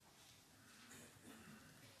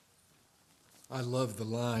I love the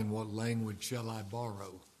line, "What language shall I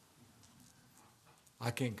borrow?" I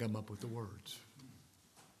can't come up with the words.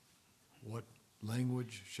 What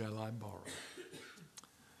language shall I borrow?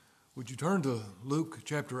 Would you turn to Luke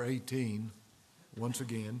chapter 18 once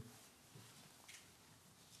again?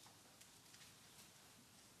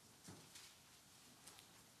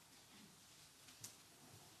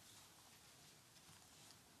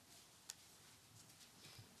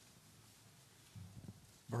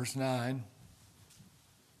 Verse 9.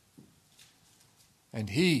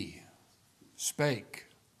 And he spake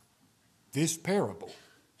this parable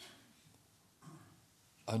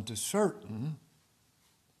unto certain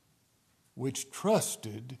which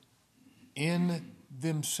trusted in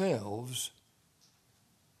themselves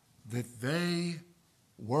that they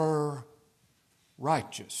were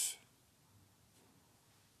righteous.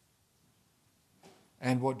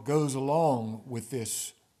 And what goes along with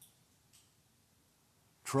this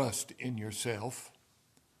trust in yourself,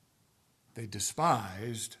 they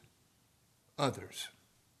despised others.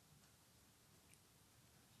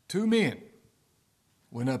 2 men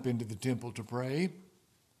went up into the temple to pray.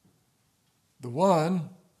 The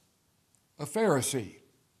one, a Pharisee,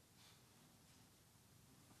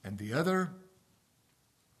 and the other,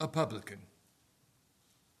 a publican.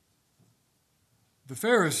 The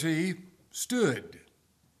Pharisee stood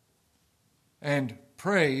and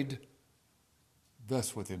prayed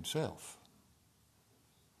thus with himself: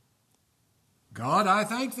 God, I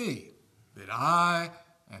thank thee that I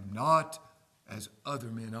am not as other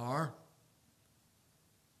men are,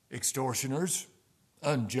 extortioners,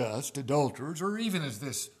 unjust, adulterers, or even as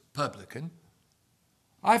this publican.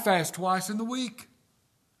 I fast twice in the week.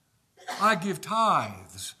 I give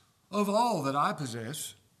tithes of all that I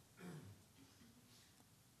possess.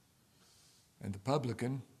 And the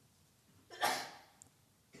publican,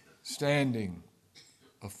 standing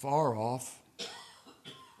afar off,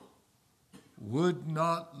 would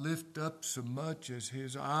not lift up so much as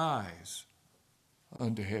his eyes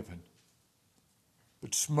unto heaven,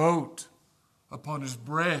 but smote upon his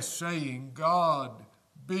breast, saying, God,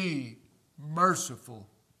 be merciful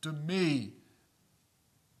to me,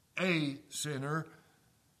 a sinner.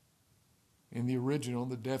 In the original,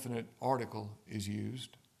 the definite article is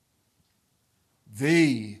used.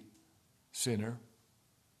 The sinner.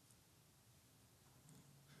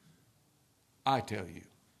 I tell you.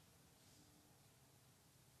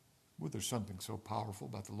 Well, there's something so powerful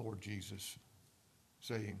about the Lord Jesus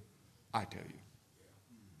saying, I tell you.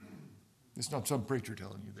 It's not some preacher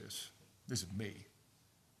telling you this. This is me.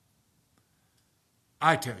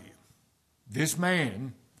 I tell you, this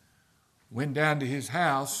man went down to his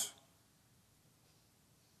house.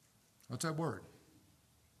 What's that word?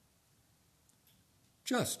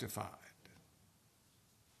 Justified.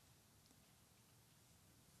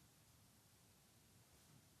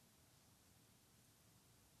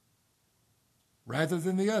 Rather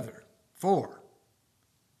than the other. For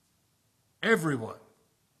everyone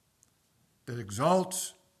that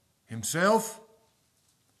exalts himself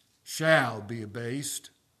shall be abased,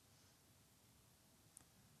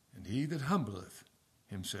 and he that humbleth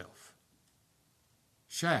himself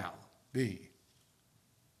shall be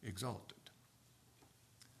exalted.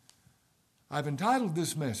 I've entitled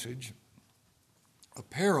this message, A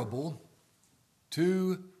Parable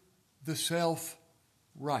to the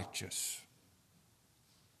Self-Righteous.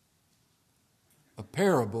 A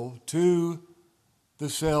parable to the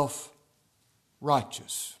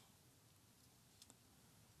self-righteous.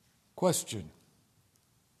 Question: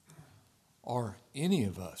 are any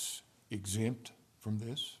of us exempt from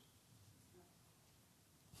this?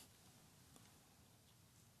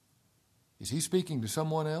 Is he speaking to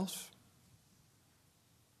someone else?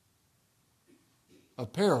 A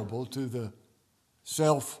parable to the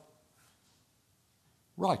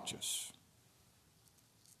self-righteous.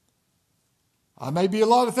 I may be a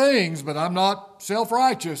lot of things, but I'm not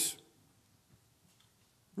self-righteous.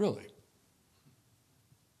 Really.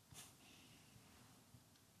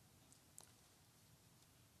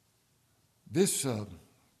 This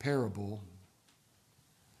parable,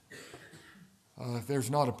 there's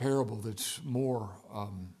not a parable that's more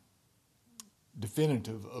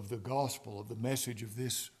definitive of the gospel, of the message of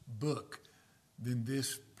this book, than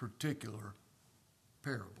this particular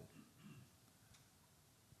parable.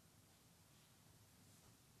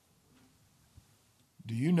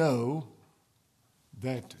 Do you know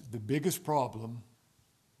that the biggest problem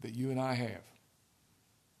that you and I have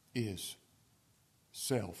is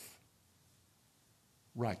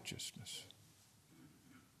self-righteousness?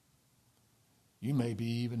 You may be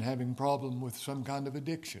even having a problem with some kind of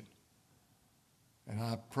addiction. And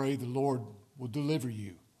I pray the Lord will deliver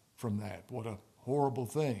you from that. What a horrible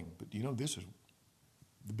thing. But you know, this is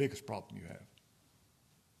the biggest problem you have.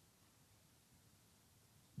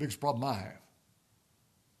 Biggest problem I have.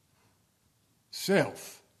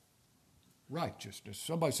 Self-righteousness.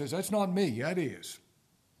 Somebody says, that's not me. Yeah, it is.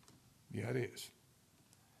 Yeah, it is.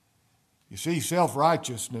 You see,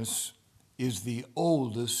 self-righteousness is the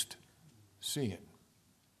oldest sin.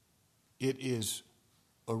 It is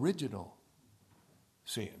original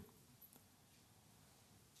sin.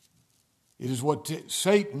 It is what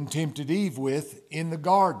Satan tempted Eve with in the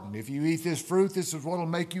garden. If you eat this fruit, this is what will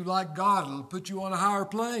make you like God. It'll put you on a higher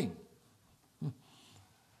plane.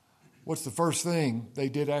 What's the first thing they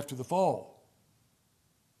did after the fall?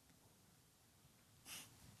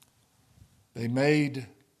 They made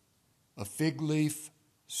a fig leaf,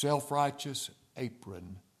 self-righteous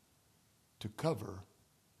apron to cover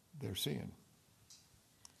their sin.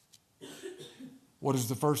 What is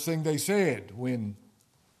the first thing they said when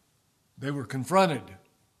they were confronted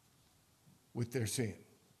with their sin?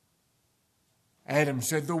 Adam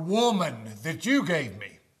said, the woman that you gave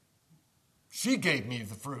me, she gave me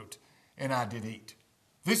the fruit and I did eat.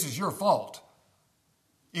 This is your fault.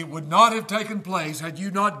 It would not have taken place had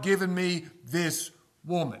you not given me this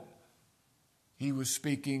woman. He was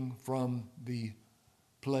speaking from the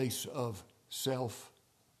place of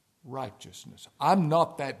self-righteousness. I'm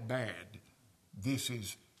not that bad. This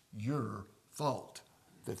is your fault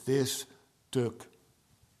that this took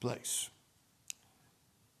place.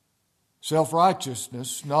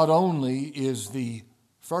 Self-righteousness not only is the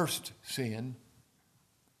first sin,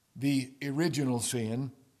 the original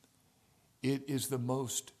sin, it is the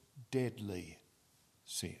most deadly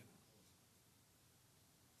sin.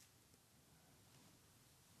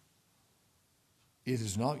 It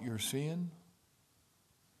is not your sin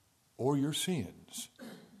or your sins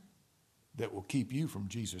that will keep you from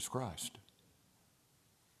Jesus Christ.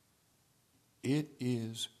 It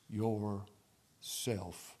is your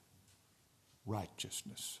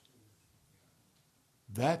self-righteousness.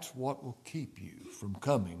 That's what will keep you from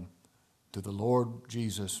coming to the Lord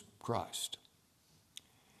Jesus Christ.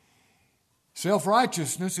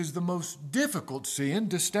 Self-righteousness is the most difficult sin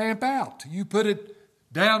to stamp out. You put it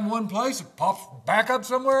down one place, it pops back up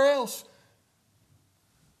somewhere else.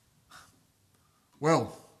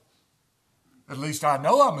 Well, at least I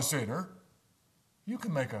know I'm a sinner. You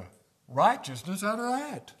can make a righteousness out of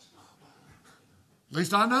that. At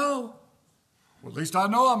least I know. Well, at least I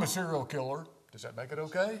know I'm a serial killer. Does that make it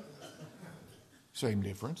okay? Same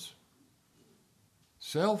difference.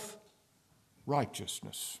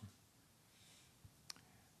 Self-righteousness.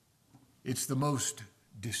 It's the most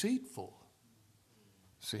deceitful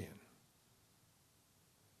sin.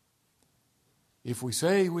 If we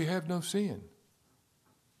say we have no sin,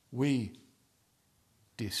 we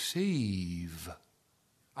deceive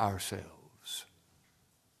ourselves,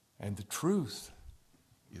 and the truth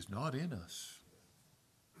is not in us.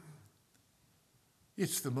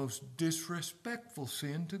 It's the most disrespectful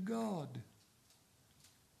sin to God.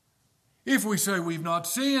 If we say we've not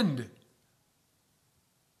sinned,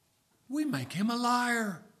 we make him a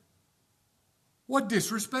liar. What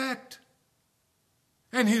disrespect!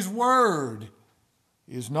 And his word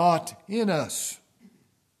is not in us.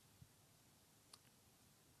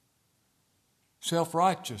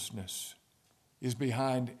 Self-righteousness is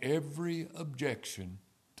behind every objection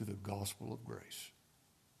to the gospel of grace.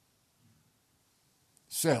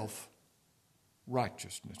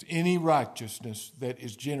 Self-righteousness. Any righteousness that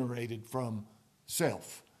is generated from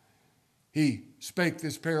self. He spake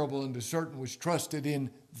this parable unto certain which trusted in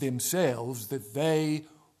themselves that they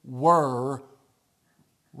were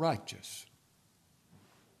righteous.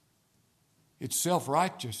 It's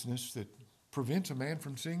self-righteousness that prevents a man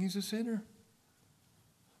from saying he's a sinner.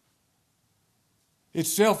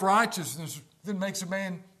 It's self-righteousness that makes a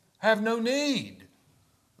man have no need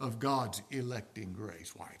of God's electing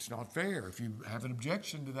grace. Why, it's not fair. If you have an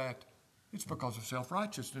objection to that, it's because of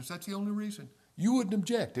self-righteousness. That's the only reason. You wouldn't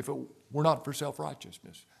object if it were not for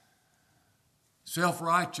self-righteousness.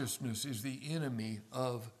 Self-righteousness is the enemy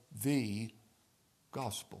of the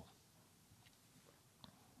gospel.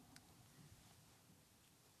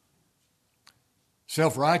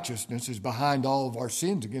 Self-righteousness is behind all of our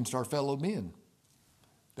sins against our fellow men.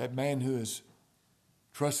 That man who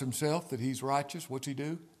trusts himself that he's righteous, what's he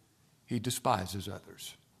do? He despises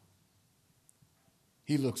others.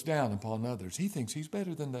 He looks down upon others. He thinks he's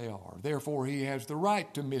better than they are. Therefore, he has the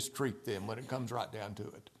right to mistreat them when it comes right down to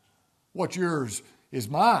it. What's yours is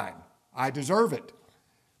mine. I deserve it.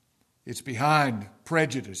 It's behind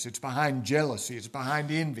prejudice. It's behind jealousy. It's behind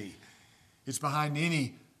envy. It's behind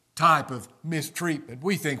any type of mistreatment.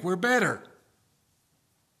 We think we're better.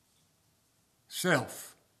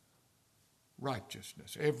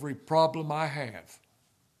 self-righteousness. Every problem I have,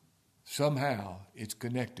 somehow it's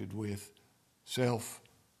connected with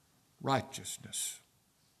self-righteousness.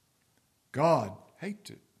 God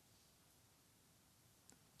hates it.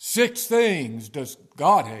 6 things does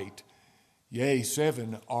God hate, yea,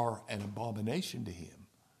 7 are an abomination to him.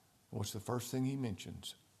 What's the first thing he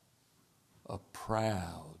mentions? A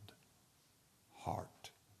proud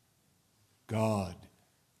heart. God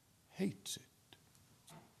hates it.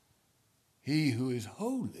 He who is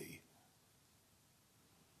holy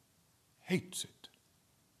hates it.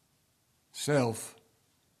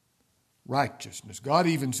 Self-righteousness. God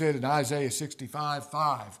even said in Isaiah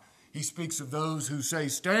 65:5, he speaks of those who say,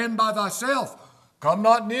 "Stand by thyself, come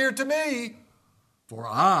not near to me, for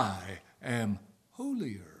I am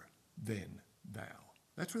holier than thou."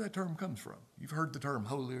 That's where that term comes from. You've heard the term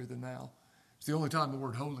holier than thou. It's the only time the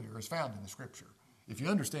word holier is found in the Scripture. If you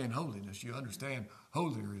understand holiness, you understand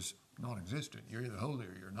holier is non-existent. You're either holy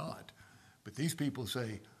or you're not. But these people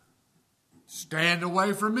say, "Stand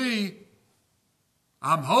away from me.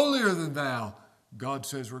 I'm holier than thou." God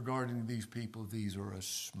says regarding these people, these are a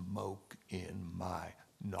smoke in my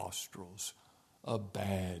nostrils, a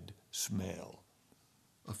bad smell,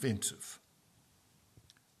 offensive.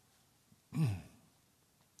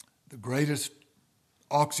 The greatest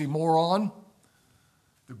oxymoron,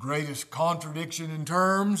 the greatest contradiction in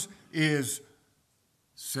terms is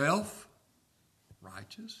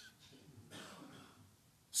self-righteous.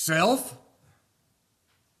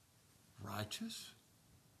 Self-righteous?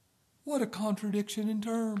 What a contradiction in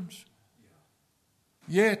terms.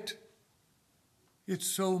 Yet, it's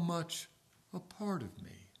so much a part of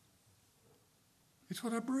me. It's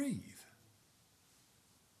what I breathe.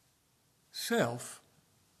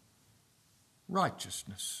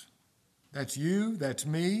 Self-righteousness. That's you, that's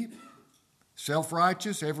me.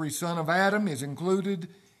 Self-righteous, every son of Adam is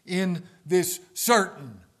included in this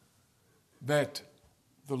certain that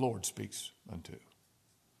the Lord speaks unto.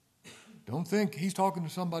 Don't think he's talking to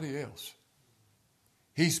somebody else.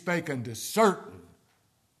 He spake unto certain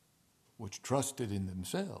which trusted in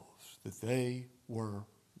themselves that they were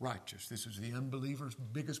righteous. This is the unbeliever's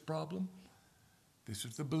biggest problem. This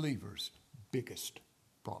is the believer's biggest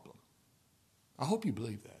problem. I hope you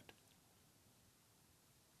believe that.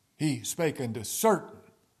 He spake unto certain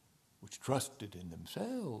which trusted in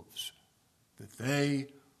themselves that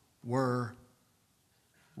they were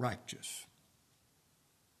righteous,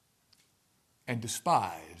 and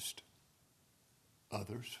despised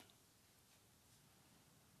others.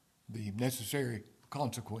 The necessary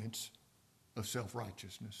consequence of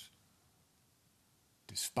self-righteousness.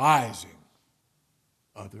 Despising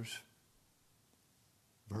others.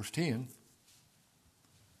 Verse 10.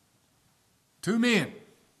 2 men.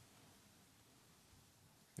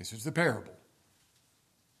 This is the parable.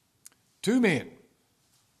 2 men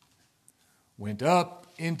went up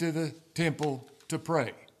into the temple to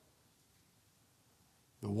pray.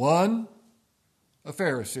 The one, a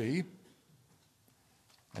Pharisee,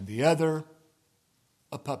 and the other,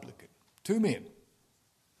 a publican. 2 men.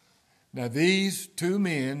 Now these 2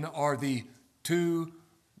 men are the 2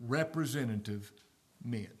 representative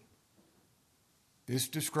men. This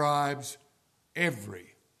describes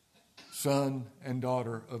every son and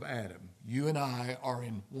daughter of Adam. You and I are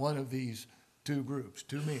in one of these 2 groups,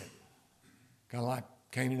 2 men. Kind of like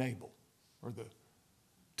Cain and Abel, or the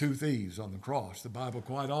 2 thieves on the cross. The Bible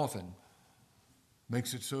quite often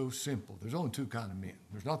makes it so simple. There's only 2 kinds of men.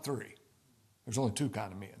 There's not 3. There's only 2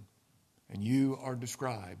 kinds of men. And you are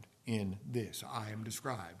described in this. I am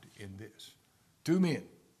described in this. 2 men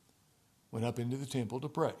went up into the temple to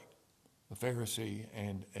pray, a Pharisee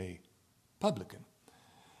and a publican.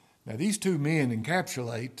 Now these 2 men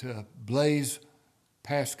encapsulate Blaise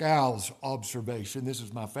Pascal's observation. This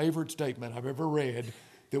is my favorite statement I've ever read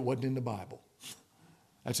that wasn't in the Bible.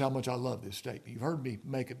 That's how much I love this statement. You've heard me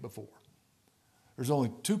make it before. There's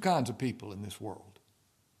only 2 kinds of people in this world: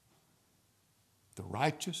 the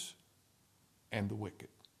righteous and the wicked.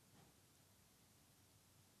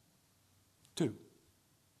 2.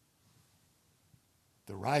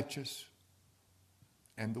 The righteous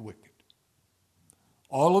and the wicked.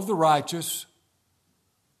 All of the righteous,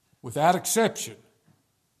 without exception,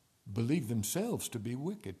 believe themselves to be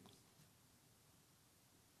wicked.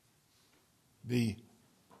 The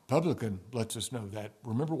publican lets us know that.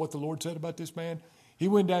 Remember what the Lord said about this man? He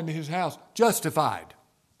went down to his house justified,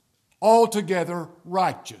 altogether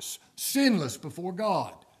righteous, sinless before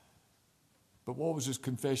God. But what was his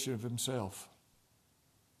confession of himself?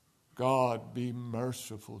 God, be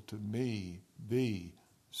merciful to me, the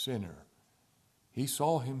sinner. He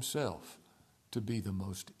saw himself to be the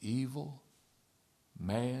most evil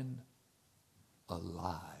man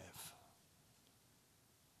alive.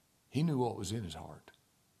 He knew what was in his heart.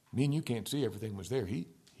 Me and you can't see everything was there. He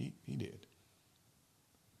did.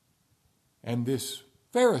 And this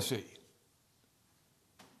Pharisee,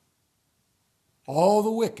 all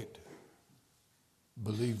the wicked,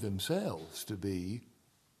 believe themselves to be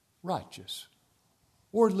righteous,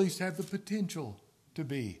 or at least have the potential to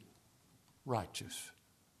be righteous.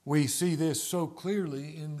 We see this so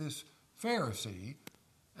clearly in this Pharisee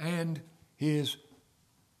and his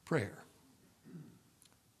prayer.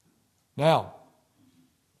 Now,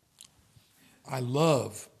 I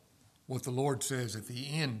love what the Lord says at the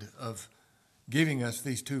end of giving us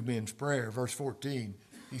these two men's prayer. Verse 14,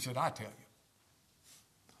 he said, I tell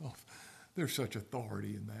you. Oh, there's such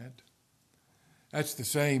authority in that. That's the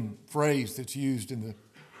same phrase that's used in the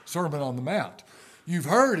Sermon on the Mount. You've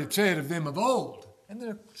heard it said of them of old, and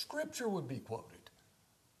the scripture would be quoted.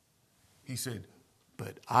 He said,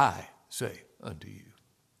 but I say unto you.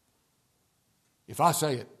 If I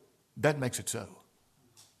say it, that makes it so.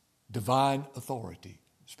 Divine authority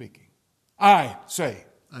speaking. I say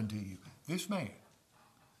unto you, this man,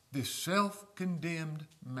 this self-condemned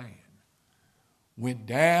man, went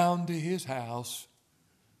down to his house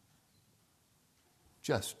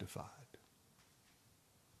justified,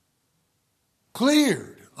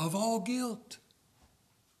 cleared of all guilt,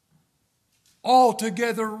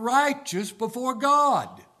 altogether righteous before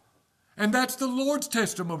God. And that's the Lord's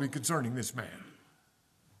testimony concerning this man.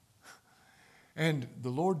 And the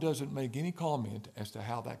Lord doesn't make any comment as to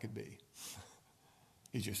how that could be.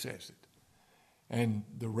 He just says it. And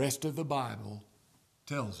the rest of the Bible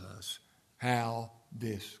tells us how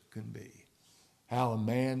this can be. How a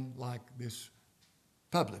man like this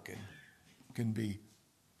publican can be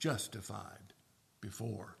justified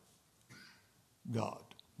before God.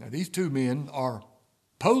 Now, these two men are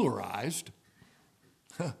polarized.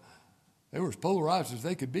 They were as polarized as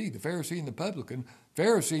they could be, the Pharisee and the publican.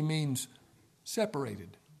 Pharisee means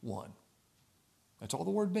separated one. That's all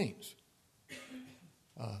the word means.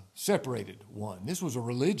 Separated one. This was a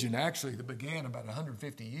religion actually that began about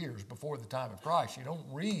 150 years before the time of Christ. You don't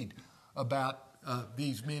read about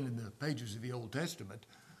these men in the pages of the Old Testament,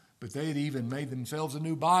 but they had even made themselves a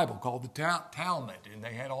new Bible called the Talmud, and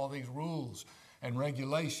they had all these rules and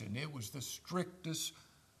regulation. It was the strictest,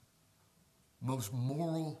 most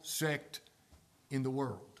moral sect in the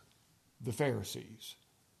world, the Pharisees.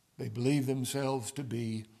 They believed themselves to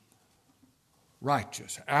be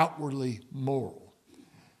righteous, outwardly moral.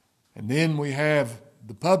 And then we have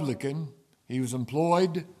the publican. He was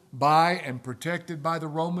employed by and protected by the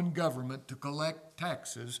Roman government to collect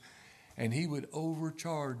taxes, and he would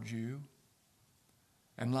overcharge you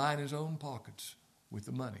and line his own pockets with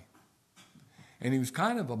the money. And he was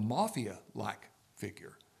kind of a mafia-like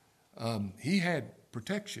figure. He had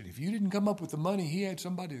protection. If you didn't come up with the money, he had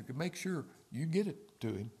somebody that could make sure you get it to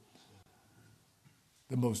him.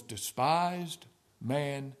 The most despised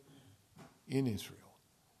man in Israel.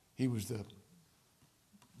 He was the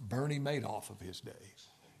Bernie Madoff of his day.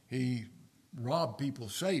 He robbed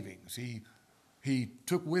people's savings. He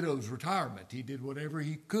took widows' retirement. He did whatever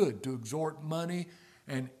he could to extort money,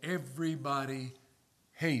 and everybody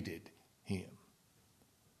hated him.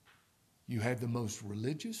 You had the most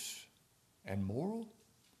religious and moral,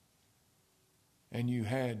 and you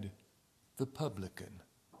had the publican.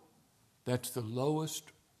 That's the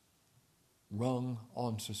lowest rung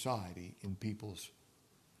on society in people's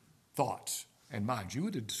thoughts and minds. You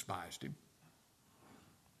would have despised him.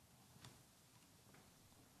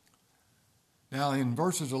 Now, in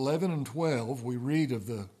verses 11 and 12, we read of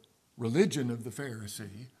the religion of the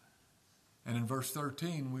Pharisee, and in verse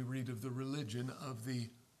 13, we read of the religion of the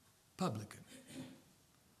publican.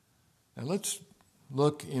 Now, let's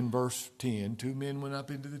look in verse 10. Two men went up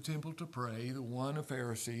into the temple to pray, the one a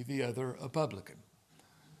Pharisee, the other a publican.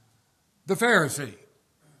 The Pharisee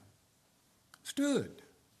stood.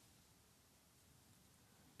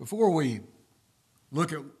 Before we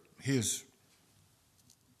look at his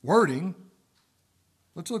wording,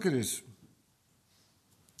 let's look at his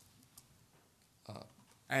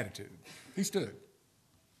attitude. He stood.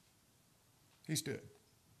 He stood.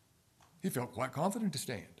 He felt quite confident to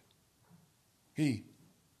stand. He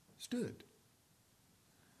stood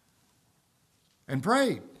and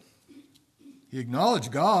prayed. He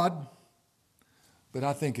acknowledged God, but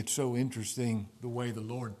I think it's so interesting the way the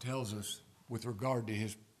Lord tells us with regard to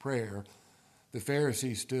his prayer. The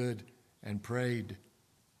Pharisee stood and prayed.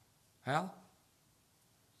 How?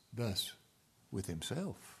 Thus, with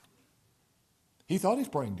himself. He thought he was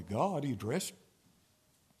praying to God. He addressed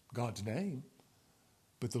God's name.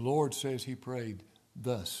 But the Lord says he prayed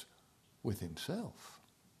thus with himself.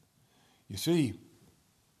 You see,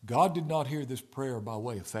 God did not hear this prayer by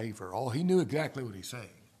way of favor. Oh, he knew exactly what he's saying.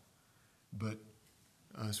 But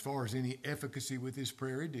as far as any efficacy with his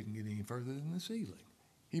prayer, it didn't get any further than the ceiling.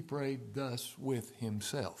 He prayed thus with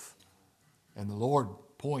himself. And the Lord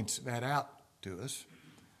points that out to us.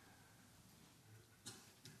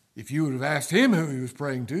 If you would have asked him who he was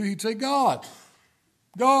praying to, he'd say, God.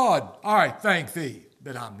 God, I thank thee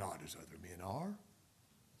that I'm not as other men are.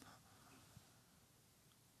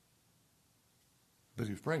 But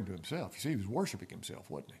he was praying to himself. You see, he was worshiping himself,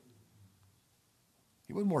 wasn't he?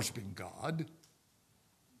 He wasn't worshiping God.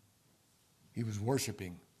 He was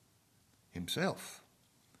worshiping himself.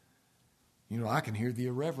 You know, I can hear the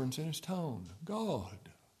irreverence in his tone. God.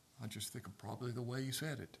 I just think of probably the way he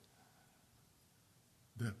said it.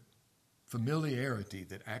 The familiarity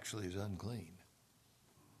that actually is unclean.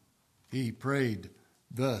 He prayed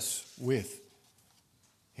thus with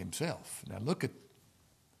himself. Now look at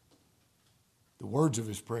the words of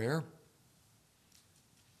his prayer.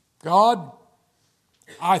 God,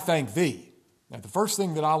 I thank thee. Now the first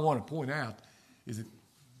thing that I want to point out is that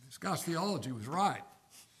this guy's theology was right.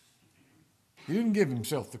 He didn't give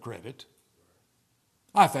himself the credit.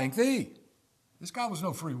 I thank thee. This guy was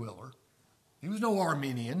no free willer. He was no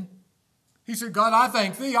Arminian. He said, God, I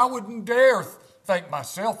thank thee. I wouldn't dare thank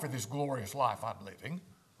myself for this glorious life I'm living.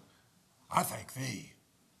 I thank thee.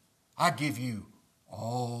 I give you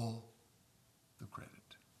all the credit.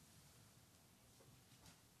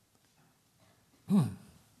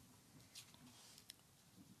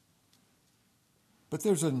 But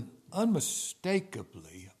there's an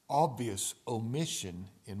unmistakably obvious omission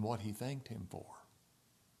in what he thanked him for.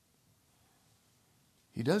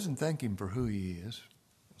 He doesn't thank him for who he is,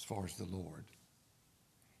 as far as the Lord.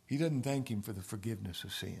 He doesn't thank him for the forgiveness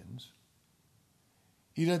of sins.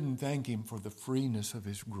 He doesn't thank him for the freeness of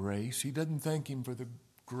his grace. He doesn't thank him for the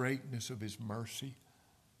greatness of his mercy.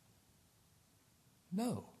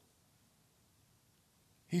 No.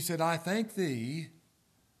 He said, I thank thee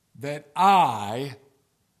that I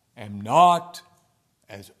am not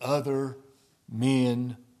as other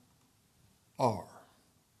men are.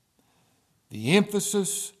 The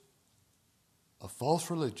emphasis of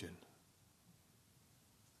false religion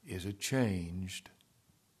is a changed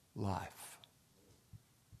life.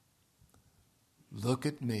 Look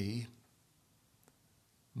at me.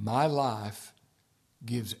 My life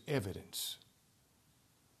gives evidence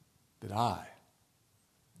that I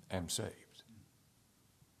am saved.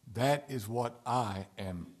 That is what I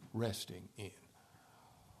am resting in.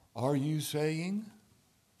 Are you saying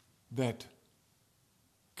that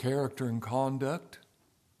character and conduct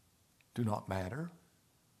do not matter?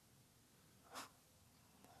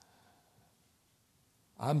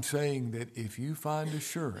 I'm saying that if you find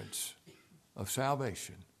assurance of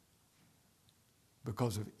salvation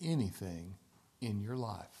because of anything in your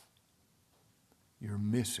life, you're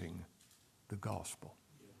missing the gospel.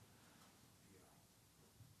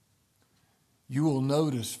 You will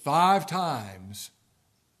notice 5 times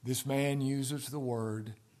this man uses the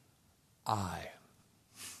word I.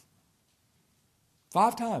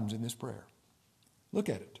 5 times in this prayer. Look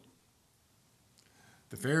at it.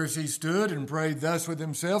 The Pharisee stood and prayed thus with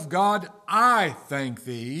himself, God, I thank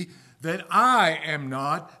thee that I am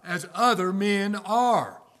not as other men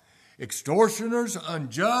are, extortioners,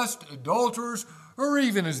 unjust, adulterers, or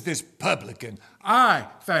even as this publican. I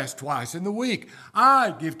fast twice in the week.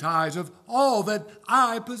 I give tithes of all that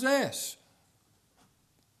I possess.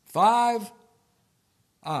 5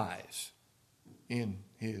 I's in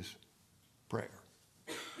his prayer.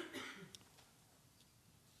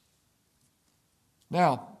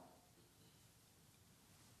 Now,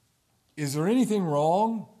 is there anything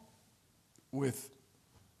wrong with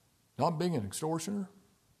not being an extortioner?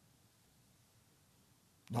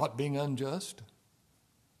 Not being unjust?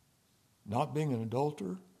 Not being an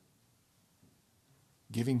adulterer?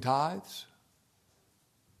 Giving tithes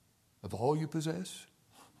of all you possess?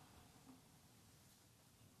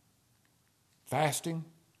 Fasting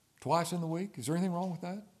twice in the week? Is there anything wrong with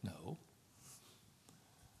that? No.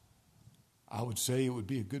 I would say it would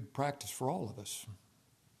be a good practice for all of us.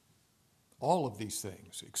 All of these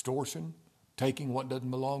things. Extortion, taking what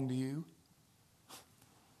doesn't belong to you.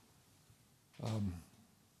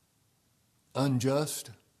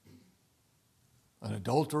 Unjust, an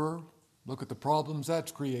adulterer. Look at the problems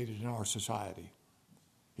that's created in our society.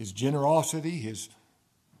 His generosity, his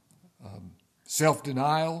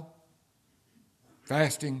self-denial,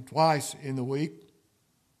 fasting twice in the week.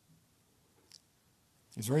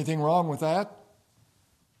 Is there anything wrong with that?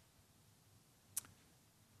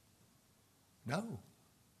 No.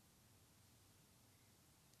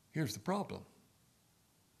 Here's the problem.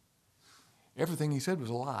 everything he said was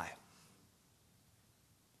a lie.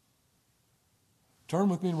 Turn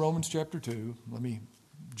with me in Romans chapter 2. Let me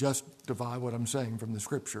justify what I'm saying from the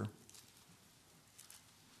Scripture.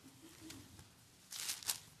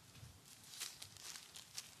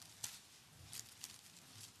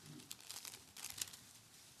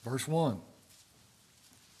 Verse 1.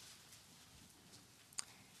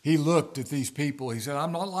 He looked at these people. He said,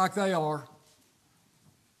 I'm not like they are.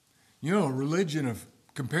 You know, a religion of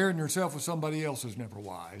comparing yourself with somebody else is never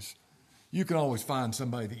wise. You can always find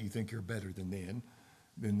somebody that you think you're better than them,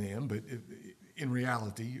 but in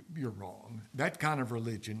reality, you're wrong. That kind of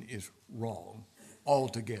religion is wrong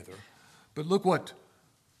altogether. But look what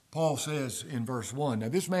Paul says in verse 1. Now,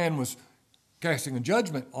 this man was casting a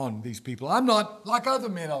judgment on these people. I'm not like other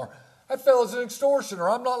men are. That fellow's an extortioner.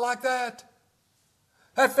 I'm not like that.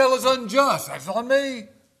 That fellow's unjust. That's on me.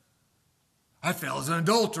 That fellow's an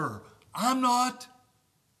adulterer. I'm not.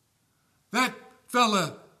 That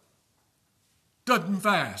fella doesn't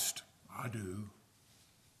fast. I do.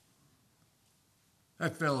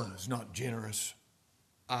 That fella is not generous.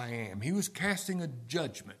 I am. He was casting a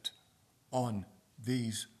judgment on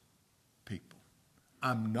these people.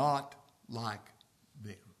 I'm not like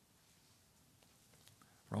them.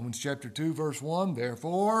 Romans chapter 2, verse 1,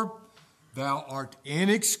 therefore, thou art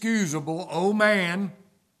inexcusable, O man,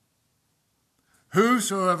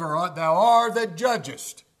 whosoever art thou art that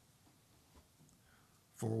judgest.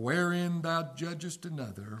 For wherein thou judgest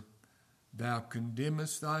another, thou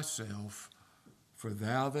condemnest thyself, for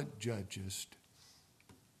thou that judgest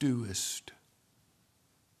doest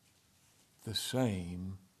the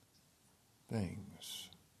same things.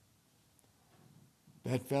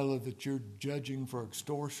 That fellow that you're judging for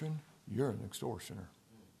extortion, you're an extortioner.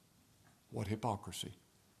 What hypocrisy.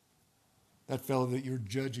 That fellow that you're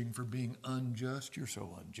judging for being unjust, you're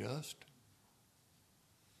so unjust.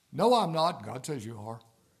 No, I'm not. God says you are.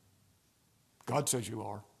 God says you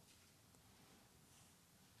are.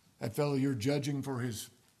 That fellow you're judging for his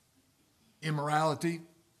immorality,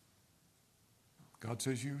 God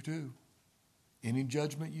says you too. Any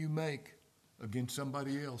judgment you make against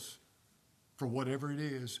somebody else, for whatever it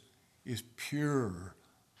is pure,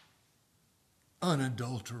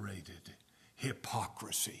 unadulterated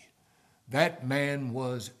hypocrisy. That man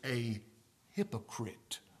was a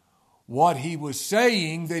hypocrite. What he was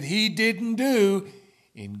saying that he didn't do,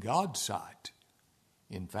 in God's sight,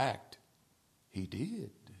 in fact, he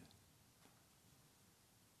did.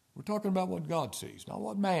 We're talking about what God sees, not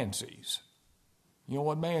what man sees. You know,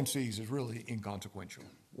 what man sees is really inconsequential.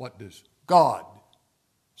 What does God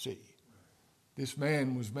see? This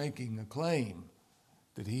man was making a claim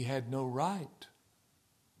that he had no right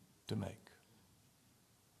to make.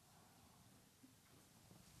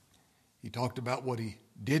 He talked about what he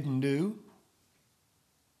didn't do,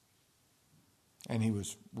 and he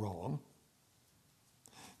was wrong.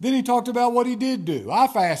 Then he talked about what he did do. I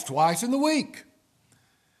fast twice in the week.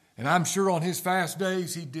 And I'm sure on his fast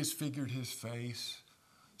days he disfigured his face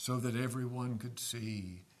so that everyone could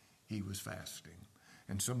see he was fasting.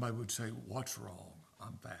 And somebody would say, what's wrong?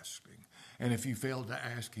 I'm fasting. And if you failed to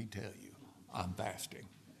ask, he'd tell you, I'm fasting.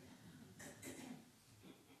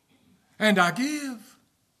 And I give.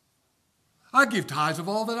 I give tithes of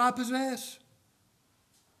all that I possess.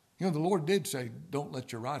 You know, the Lord did say, don't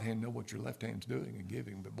let your right hand know what your left hand's doing in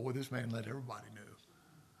giving. But boy, this man let everybody know.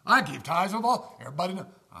 I give tithes of all. Everybody knows.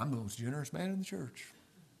 I'm the most generous man in the church.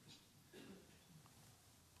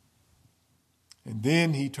 And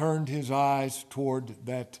then he turned his eyes toward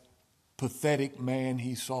that pathetic man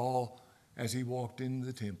he saw as he walked into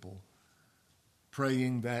the temple,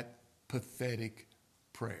 praying that pathetic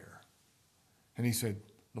prayer. And he said,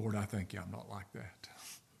 Lord, I thank you I'm not like that.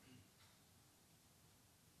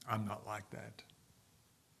 I'm not like that.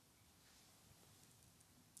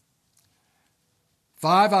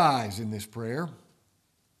 5 I's in this prayer,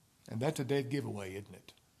 and that's a dead giveaway, isn't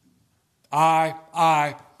it? I.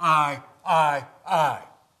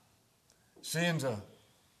 Sin's a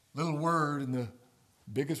little word, and the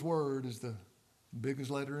biggest word is the biggest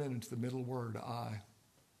letter in it. It's the middle word, I.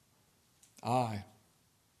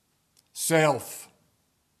 Self.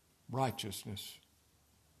 Righteousness.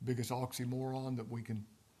 Biggest oxymoron that we can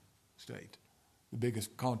state. The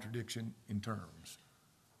biggest contradiction in terms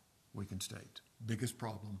we can state. Biggest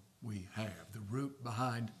problem we have. The root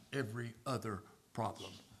behind every other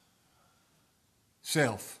problem.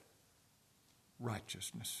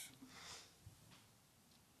 Self-righteousness.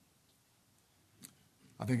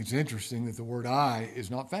 I think it's interesting that the word I is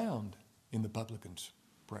not found in the publican's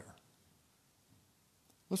prayer.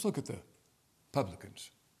 Let's look at the publican's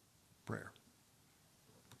prayer.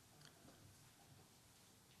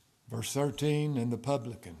 Verse 13, and the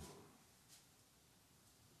publican,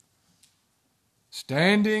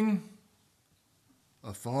 standing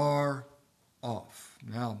afar off.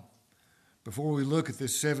 Now, before we look at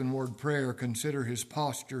this 7-word prayer, consider his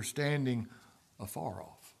posture standing afar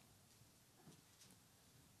off.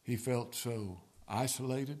 He felt so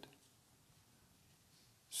isolated,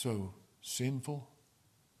 so sinful,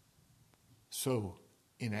 so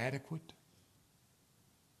inadequate,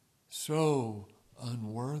 so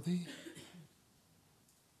unworthy.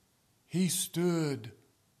 He stood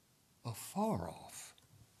afar off.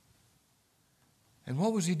 And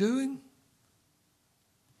what was he doing?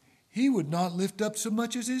 He would not lift up so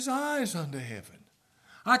much as his eyes unto heaven.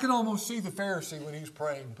 I can almost see the Pharisee when he's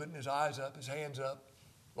praying, putting his eyes up, his hands up.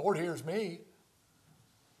 Lord hears me.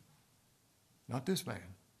 Not this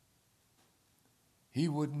man. He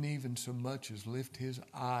wouldn't even so much as lift his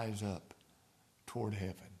eyes up toward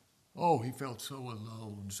heaven. Oh, he felt so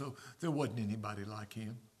alone. So there wasn't anybody like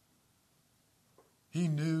him. He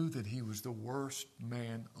knew that he was the worst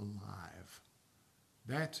man alive.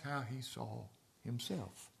 That's how he saw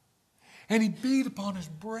himself. And he beat upon his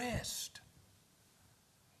breast.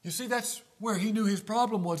 You see, that's where he knew his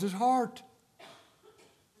problem was, his heart.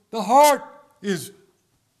 The heart is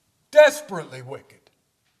desperately wicked.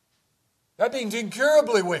 That means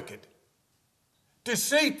incurably wicked.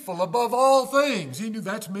 Deceitful above all things. He knew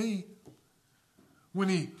that's me. When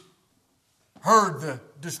he heard the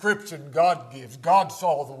description God gives, God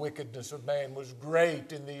saw the wickedness of man was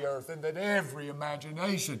great in the earth, and that every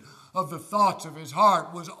imagination of the thoughts of his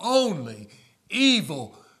heart was only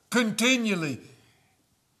evil continually.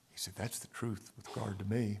 He said, that's the truth with regard to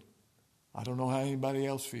me. I don't know how anybody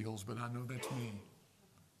else feels, but I know that's me.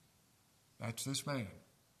 That's this man.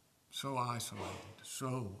 So isolated,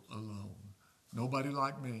 so alone. Nobody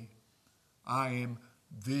like me. I am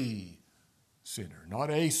the sinner, not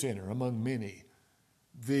a sinner among many.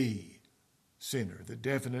 The sinner. The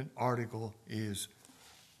definite article is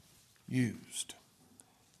used.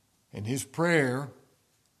 And his prayer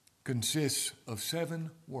consists of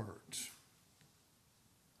 7 words.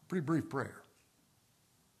 Pretty brief prayer.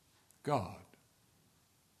 God,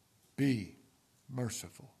 be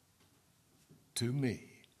merciful to me,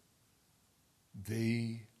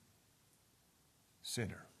 the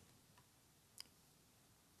sinner.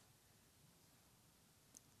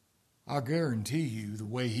 I guarantee you the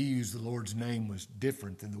way he used the Lord's name was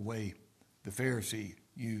different than the way the Pharisee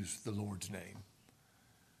used the Lord's name.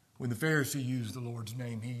 When the Pharisee used the Lord's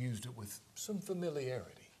name, he used it with some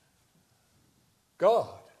familiarity.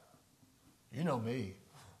 God, you know me.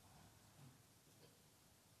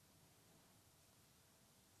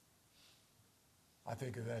 I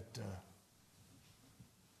think of that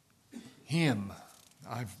hymn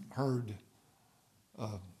I've heard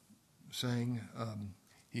saying,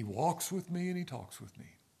 he walks with me and he talks with me.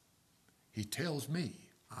 He tells me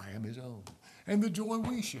I am his own. And the joy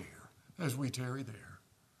we share as we tarry there,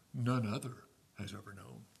 none other has ever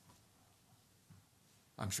known.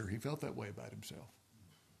 I'm sure he felt that way about himself.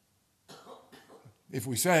 If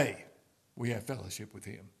we say we have fellowship with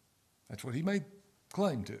him, that's what he made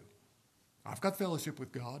claim to. I've got fellowship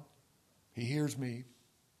with God. He hears me.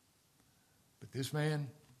 But this man,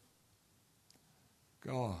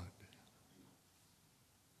 God,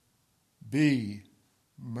 be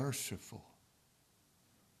merciful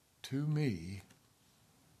to me,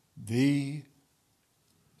 the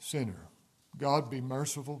sinner. God, be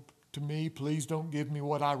merciful to me. Please don't give me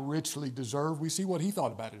what I richly deserve. We see what he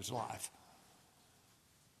thought about his life.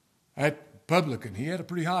 That publican, he had a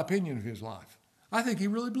pretty high opinion of his life. I think he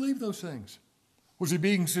really believed those things. Was he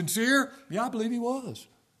being sincere? Yeah, I believe he was.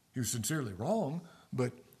 He was sincerely wrong,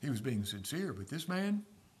 but he was being sincere. But this man,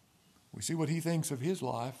 we see what he thinks of his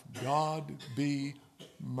life. God, be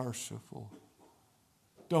merciful.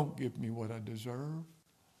 Don't give me what I deserve.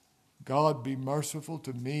 God, be merciful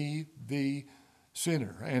to me, the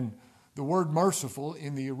sinner. And the word merciful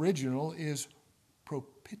in the original is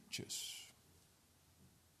propitious.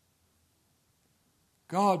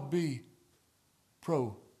 God, be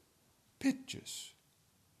propitious.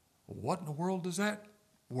 What in the world does that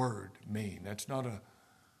word mean? That's not a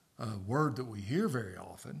word that we hear very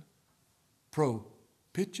often.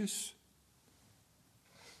 Propitious.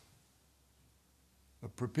 A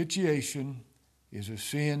propitiation is a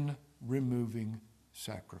sin-removing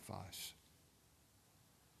sacrifice.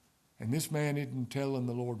 And this man isn't telling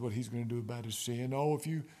the Lord what he's going to do about his sin. Oh,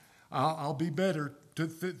 I'll be better.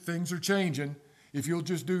 Things are changing. If you'll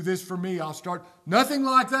just do this for me, I'll start. Nothing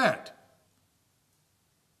like that.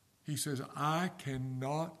 He says, I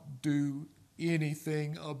cannot do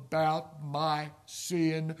anything about my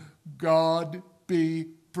sin. God, be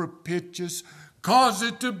propitious. Cause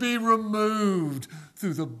it to be removed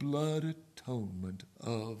through the blood atonement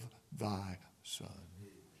of thy Son.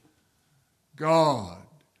 God,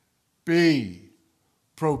 be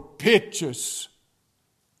propitious.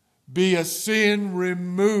 Be a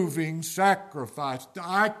sin-removing sacrifice.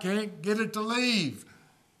 I can't get it to leave.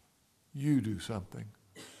 You do something,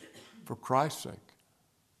 for Christ's sake,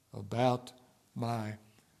 about my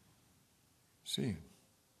sin.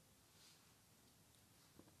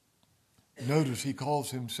 Notice he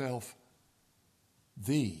calls himself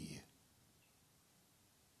the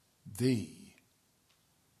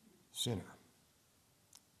sinner.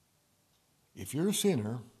 If you're a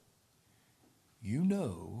sinner, you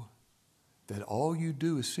know that all you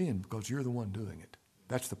do is sin because you're the one doing it.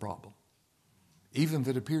 That's the problem. Even if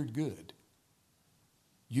it appeared good,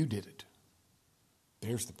 you did it.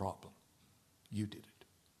 There's the problem. You did it.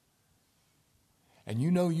 And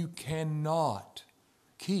you know you cannot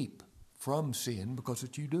keep from sin because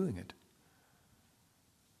it's you doing it.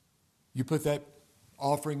 You put that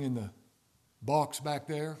offering in the box back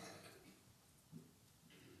there.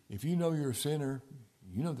 If you know you're a sinner,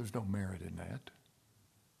 you know there's no merit in that.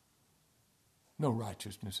 No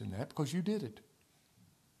righteousness in that because you did it.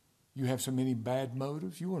 You have so many bad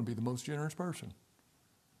motives. You want to be the most generous person.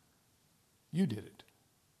 You did it.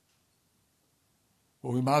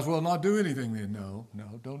 Well, we might as well not do anything then. No,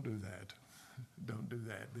 don't do that. Don't do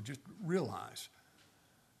that. But just realize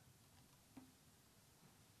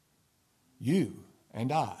you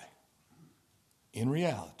and I, in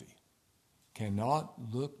reality, cannot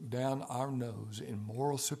look down our nose in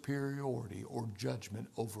moral superiority or judgment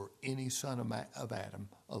over any son of Adam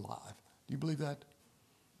alive. Do you believe that?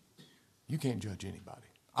 You can't judge anybody.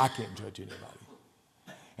 I can't judge anybody.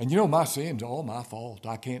 And you know, my sin's all my fault.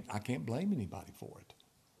 I can't blame anybody for it.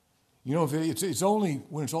 You know, if it's only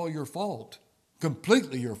when it's all your fault,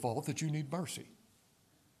 completely your fault, that you need mercy.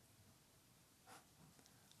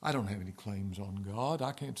 I don't have any claims on God.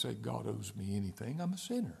 I can't say God owes me anything. I'm a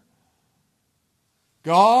sinner.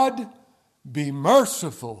 God, be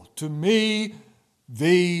merciful to me,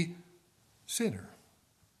 the sinner.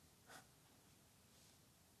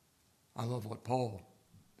 I love what Paul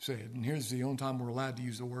said, and here's the only time we're allowed to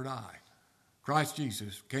use the word I. Christ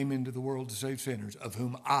Jesus came into the world to save sinners, of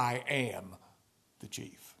whom I am the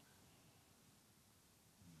chief.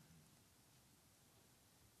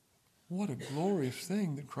 What a glorious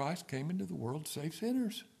thing that Christ came into the world to save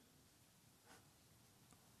sinners.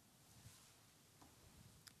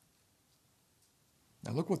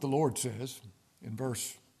 Now look what the Lord says in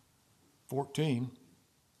verse 14.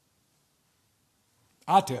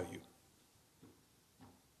 I tell you.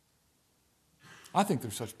 I think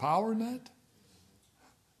there's such power in that.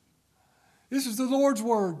 This is the Lord's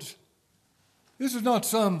words. This is not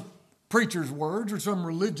some preacher's words or some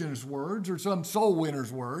religionist's words or some soul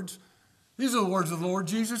winner's words. These are the words of the Lord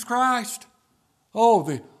Jesus Christ. Oh,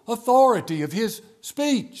 the authority of his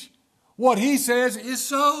speech. What he says is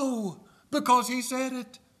so because he said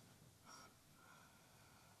it.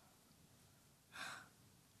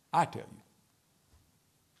 I tell you,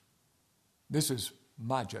 this is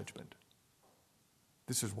my judgment.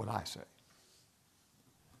 This is what I say.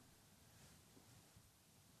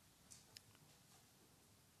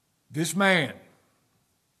 This man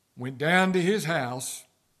went down to his house,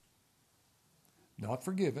 not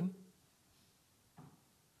forgiven,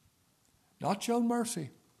 not shown mercy,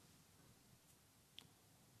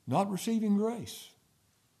 not receiving grace.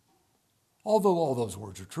 Although all those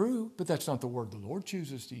words are true, but that's not the word the Lord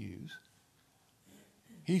chooses to use.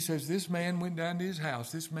 He says, this man went down to his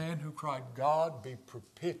house, this man who cried, God, be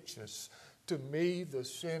propitious to me, the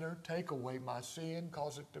sinner. Take away my sin,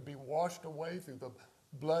 cause it to be washed away through the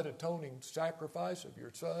blood atoning sacrifice of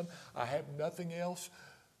your Son. I have nothing else.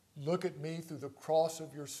 Look at me through the cross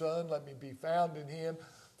of your Son. Let me be found in him.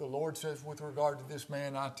 The Lord says, with regard to this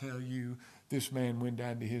man, I tell you, this man went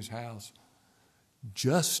down to his house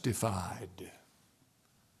justified,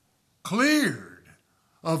 cleared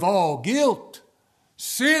of all guilt,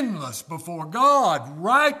 sinless before God,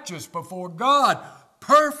 righteous before God,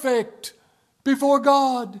 perfect before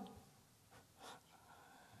God.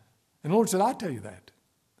 And the Lord said, I tell you that.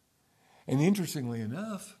 And interestingly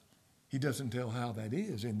enough, he doesn't tell how that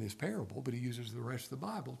is in this parable, but he uses the rest of the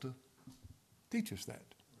Bible to teach us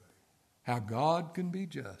that. How God can be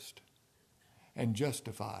just and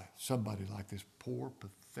justify somebody like this poor,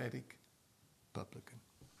 pathetic publican.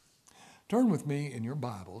 Turn with me in your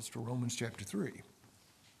Bibles to Romans chapter 3.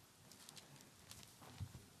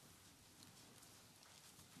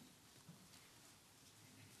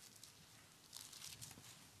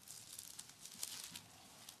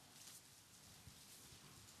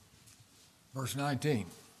 Verse 19.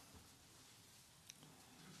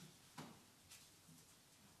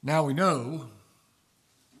 Now we know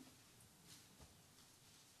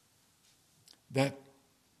that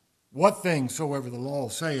what things soever the law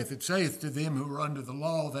saith, it saith to them who are under the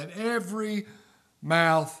law, that every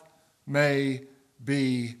mouth may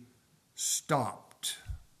be stopped.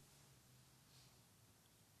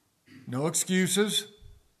 No excuses,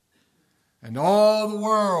 and all the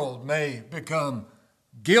world may become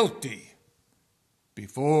guilty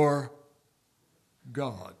before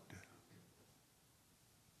God.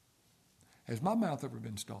 Has my mouth ever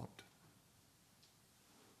been stopped?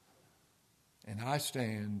 And I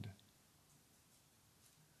stand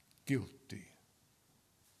guilty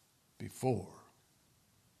before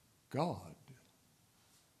God.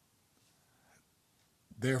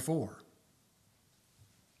 Therefore,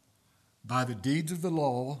 by the deeds of the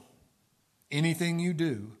law, anything you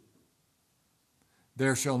do,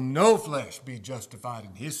 there shall no flesh be justified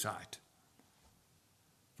in his sight.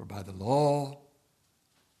 For by the law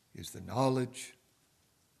is the knowledge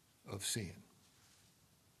of sin.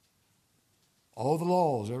 All the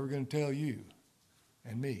law is ever going to tell you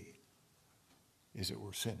and me is that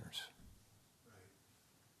we're sinners.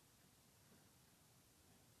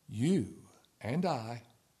 You and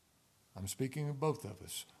I'm speaking of both of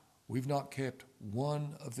us, we've not kept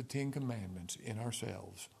one of the 10 commandments in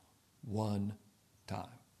ourselves one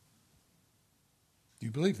time. Do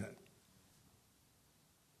you believe that?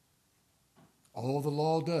 All the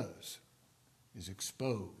law does is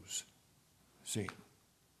expose sin.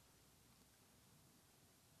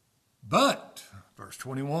 But, verse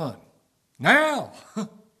 21, now,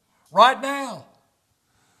 right now,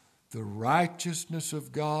 the righteousness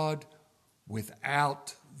of God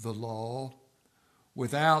without the law,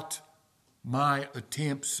 without my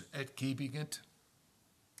attempts at keeping it,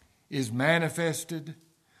 is manifested,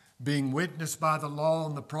 being witnessed by the law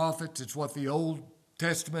and the prophets. It's what the Old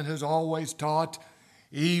Testament has always taught,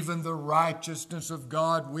 even the righteousness of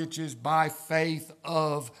God, which is by faith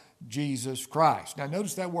of Jesus Christ. Now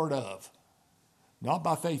notice that word of, not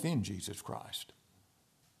by faith in Jesus Christ,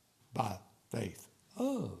 by faith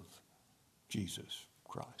of Jesus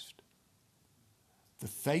Christ. The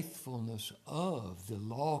faithfulness of, the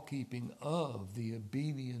law-keeping of, the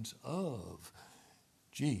obedience of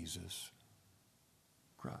Jesus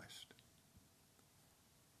Christ.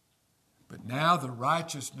 But now the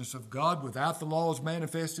righteousness of God without the law is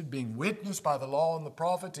manifested, being witnessed by the law and the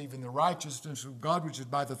prophets, even the righteousness of God which is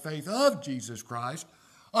by the faith of Jesus Christ,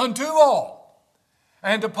 unto all,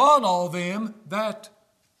 and upon all them that,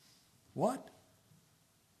 what?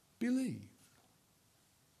 Believe.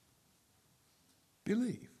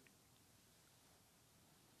 Believe.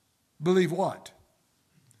 Believe what?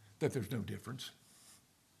 That there's no difference.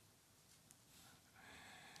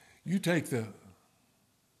 You take the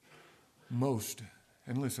most,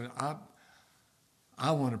 and listen,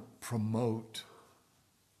 I want to promote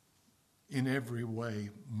in every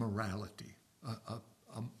way morality,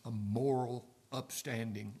 a moral,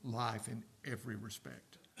 upstanding life in every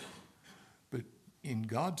respect. But in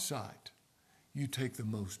God's sight, you take the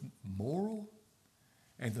most moral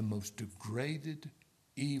and the most degraded,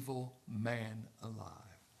 evil man alive.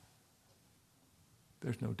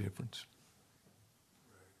 There's no difference.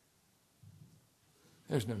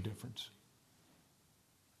 There's no difference.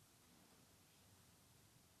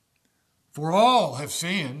 For all have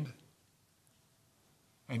sinned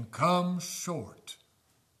and come short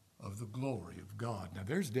of the glory of God. Now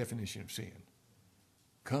there's a definition of sin.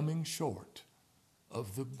 Coming short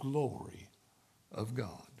of the glory of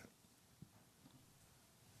God.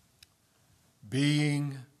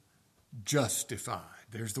 Being justified.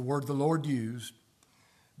 There's the word the Lord used.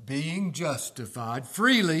 Being justified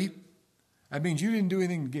freely. That means you didn't do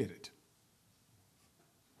anything to get it.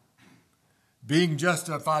 Being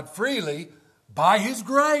justified freely by His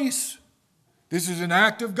grace. This is an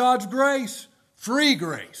act of God's grace. Free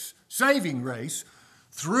grace. Saving grace.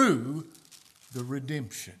 Through the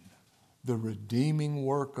redemption. The redeeming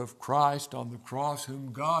work of Christ on the cross,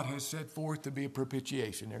 whom God has set forth to be a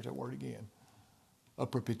propitiation. There's that word again. A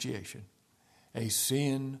propitiation. A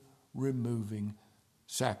sin-removing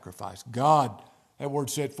sacrifice. God, that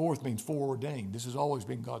word set forth means foreordained. This has always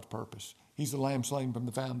been God's purpose. He's the Lamb slain from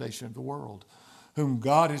the foundation of the world, whom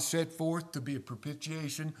God has set forth to be a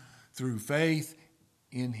propitiation through faith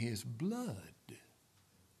in His blood.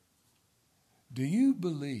 Do you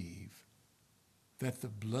believe that the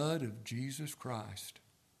blood of Jesus Christ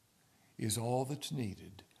is all that's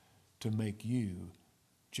needed to make you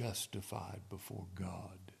justified before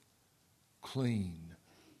God? Clean,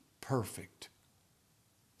 perfect,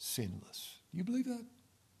 sinless. You believe that?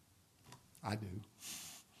 I do.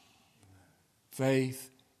 Faith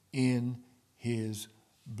in his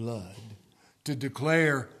blood, to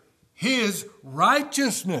declare his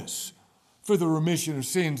righteousness for the remission of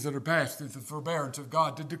sins that are past through the forbearance of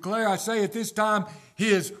God. To declare, I say at this time,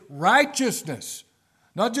 his righteousness,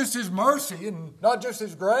 not just his mercy and not just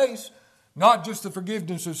his grace, not just the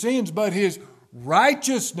forgiveness of sins, but his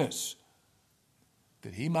righteousness,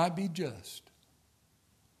 that he might be just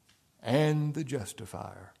and the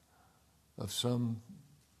justifier of some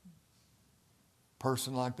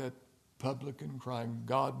person like that publican crying,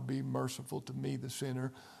 God be merciful to me, the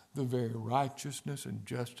sinner. The very righteousness and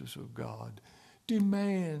justice of God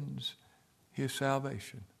demands his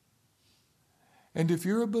salvation. And if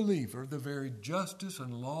you're a believer, the very justice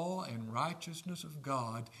and law and righteousness of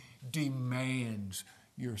God demands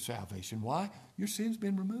your salvation. Why? Your sin's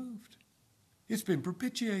been removed. It's been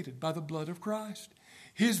propitiated by the blood of Christ.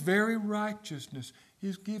 His very righteousness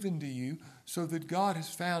is given to you so that God has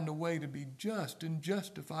found a way to be just and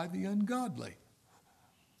justify the ungodly.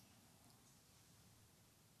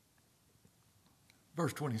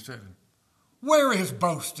 Verse 27. Where is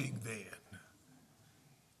boasting then?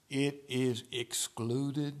 It is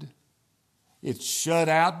excluded. It's shut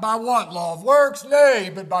out by what law of works?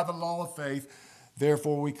 Nay, but by the law of faith.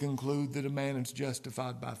 Therefore we conclude that a man is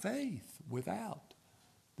justified by faith without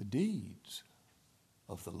the deeds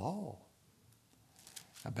of the law.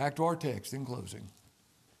 Now back to our text in closing.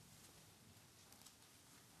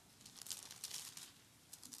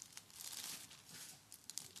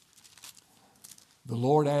 The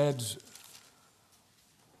Lord adds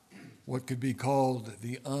what could be called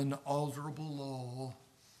the unalterable law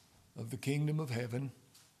of the kingdom of heaven.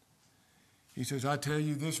 He says, I tell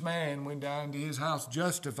you, this man went down to his house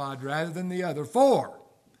justified rather than the other. For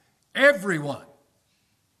everyone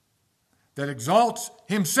that exalts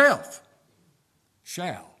himself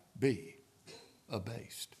shall be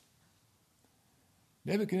abased.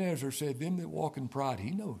 Nebuchadnezzar said, them that walk in pride,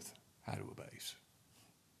 he knows how to abase.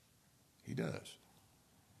 He does.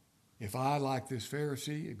 If I, like this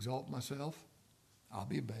Pharisee, exalt myself, I'll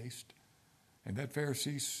be abased. And that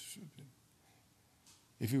Pharisee,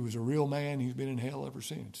 if he was a real man, he's been in hell ever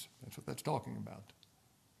since. That's what that's talking about.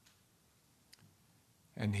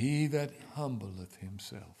 And he that humbleth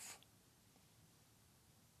himself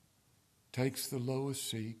takes the lowest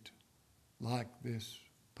seat, like this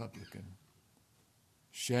publican,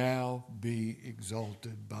 shall be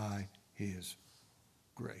exalted by his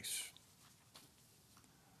grace.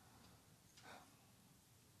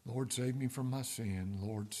 Lord, save me from my sin.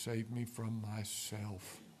 Lord, save me from my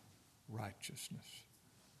self-righteousness.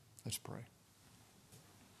 Let's pray.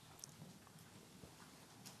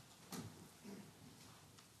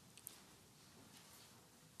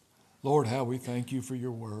 Lord, how we thank you for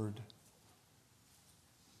your word.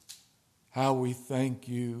 How we thank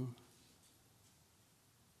you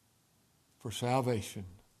for salvation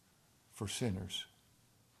for sinners.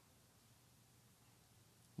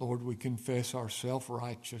 Lord, we confess our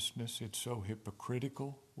self-righteousness. It's so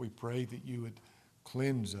hypocritical. We pray that you would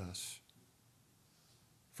cleanse us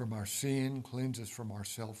from our sin, cleanse us from our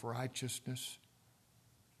self-righteousness.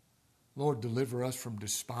 Lord, deliver us from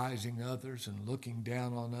despising others and looking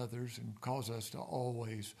down on others, and cause us to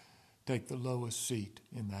always take the lowest seat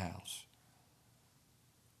in the house.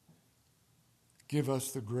 Give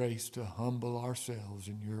us the grace to humble ourselves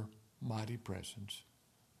in your mighty presence.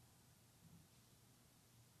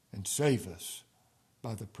 And save us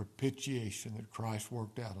by the propitiation that Christ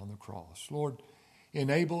worked out on the cross. Lord,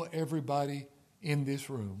 enable everybody in this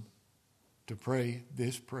room to pray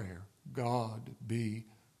this prayer. God, be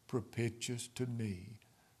propitious to me,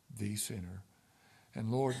 the sinner.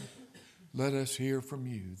 And Lord, let us hear from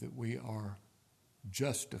you that we are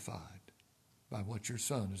justified by what your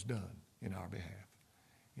Son has done in our behalf.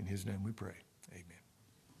 In his name we pray. Amen.